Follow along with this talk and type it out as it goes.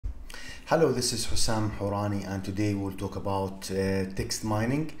Hello, this is Hussam Hourani, and today we'll talk about text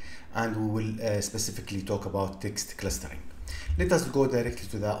mining, and we will specifically talk about text clustering. Let us go directly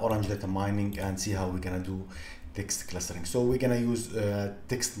to the Orange data mining and see how we're gonna do text clustering. So we're gonna use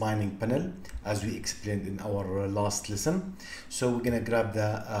text mining panel as we explained in our last lesson. So we're gonna grab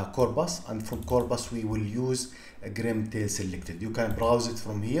the corpus, and from corpus we will use a grim tail selected. You can browse it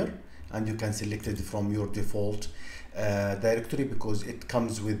from here, and you can select it from your default directory because it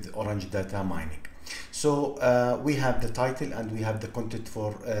comes with Orange data mining. So we have the title and we have the content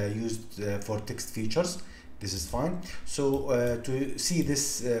for used for text features. This is fine. So to see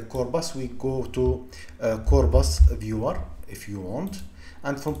this corpus, we go to corpus viewer if you want,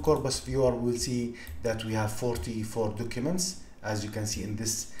 and from corpus viewer we'll see that we have 44 documents, as you can see in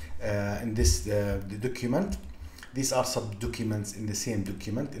this document. These are sub-documents in the same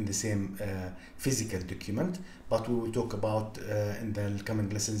document, in the same physical document, but we will talk about in the coming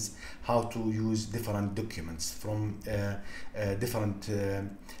lessons how to use different documents from different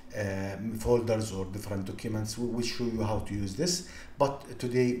folders or different documents. We will show you how to use this, but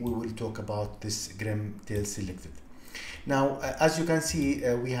today we will talk about this grim tail selected. Now, as you can see,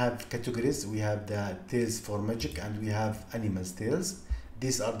 we have categories. We have the tails for magic and we have animals tails.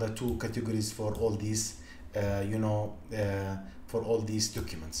 These are the two categories for all these for all these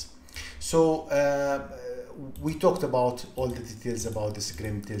documents. So we talked about all the details about this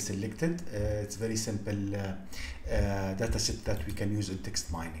grim tail selected. It's very simple data set that we can use in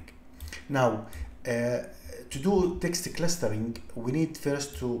text mining. Now to do text clustering, we need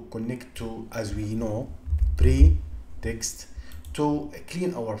first to connect to, as we know, pre-text to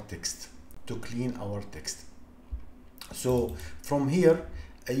clean our text, So from here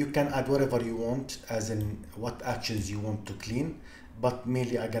you can add whatever you want, as in what actions you want to clean, but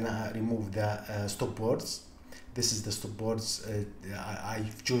mainly I'm gonna remove the stop words. This is the stop words.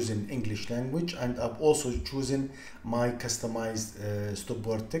 I've chosen English language, and I've also chosen my customized stop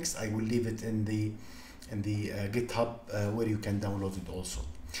word text. I will leave it in the GitHub where you can download it also.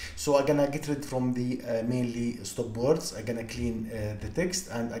 So I'm gonna get rid from the mainly stop words. I'm gonna clean the text,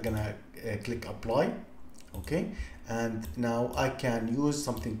 and I'm gonna click apply. Okay, and now I can use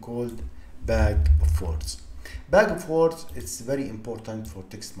something called bag of words. Bag of words, it's very important for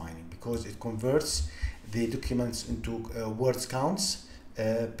text mining because it converts the documents into words counts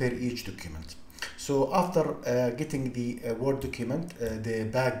per each document. So after getting the word document, the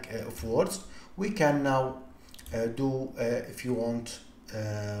bag of words, we can now do, if you want,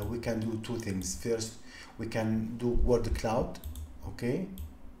 we can do two things. First, we can do word cloud, okay,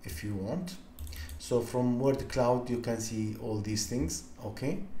 if you want. So from word cloud you can see all these things,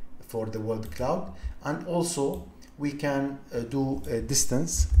 okay, for the word cloud. And also we can do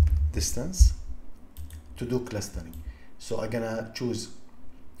distance to do clustering. So I'm gonna choose,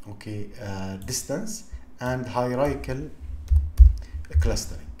 okay, distance and hierarchical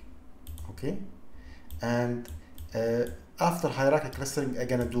clustering, okay. And after hierarchical clustering I'm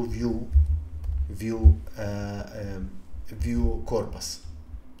gonna do view corpus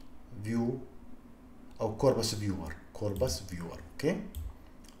viewer, okay.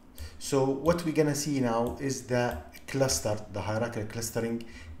 So what we're gonna see now is the hierarchical clustering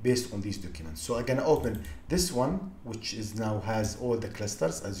based on these documents. So I'm gonna open this one, which is now has all the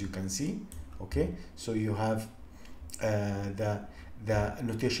clusters, as you can see, okay. So you have the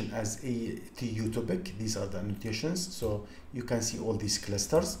annotation as a TU topic. These are the annotations, so you can see all these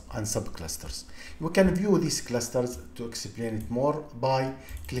clusters and subclusters. We can view these clusters to explain it more by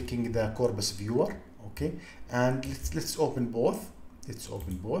clicking the corpus viewer, okay, and let's open both.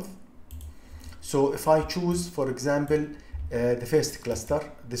 So if I choose, for example, the first cluster,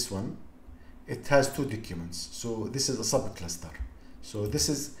 this one, it has two documents, so this is a subcluster. So this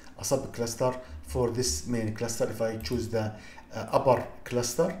is a subcluster for this main cluster. If I choose the upper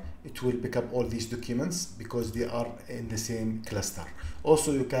cluster, it will pick up all these documents because they are in the same cluster.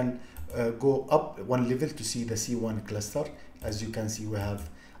 Also, you can go up one level to see the C1 cluster. As you can see, we have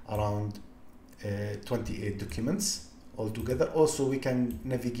around 28 documents altogether. Also, we can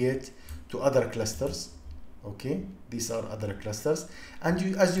navigate to other clusters, okay. These are other clusters, and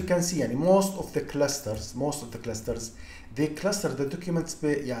as you can see, and most of the clusters they cluster the documents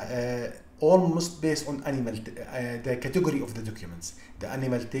almost based on the category of the documents, the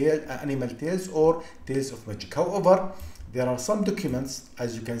animal tails or tails of magic. However, there are some documents,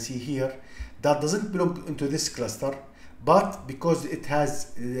 as you can see here, that doesn't belong into this cluster, but because it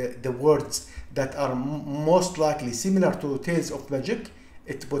has the words that are most likely similar to Tales of Magic,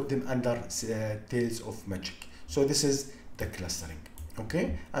 it put them under Tales of Magic. So this is the clustering,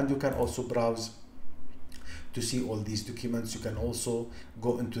 okay. And you can also browse to see all these documents. You can also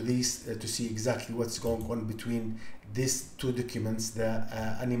go into these to see exactly what's going on between these two documents, the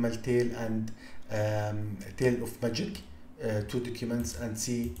animal tail and tail of magic, two documents, and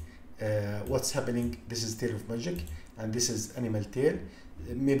see what's happening. This is tail of magic and this is animal tail.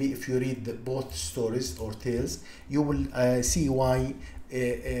 Maybe if you read both stories or tales, you will see why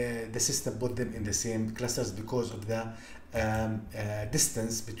the system put them in the same clusters, because of the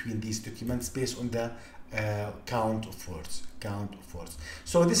distance between these documents based on the count of words.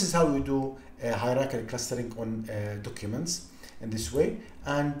 So this is how we do hierarchical clustering on documents in this way.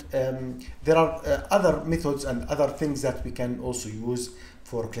 And there are other methods and other things that we can also use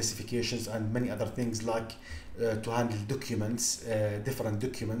for classifications and many other things, like to handle documents, different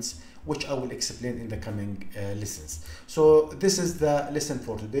documents, which I will explain in the coming lessons. So this is the lesson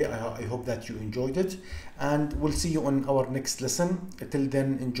for today. I hope that you enjoyed it, and we'll see you on our next lesson. Till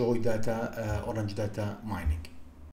then, enjoy data, Orange data mining.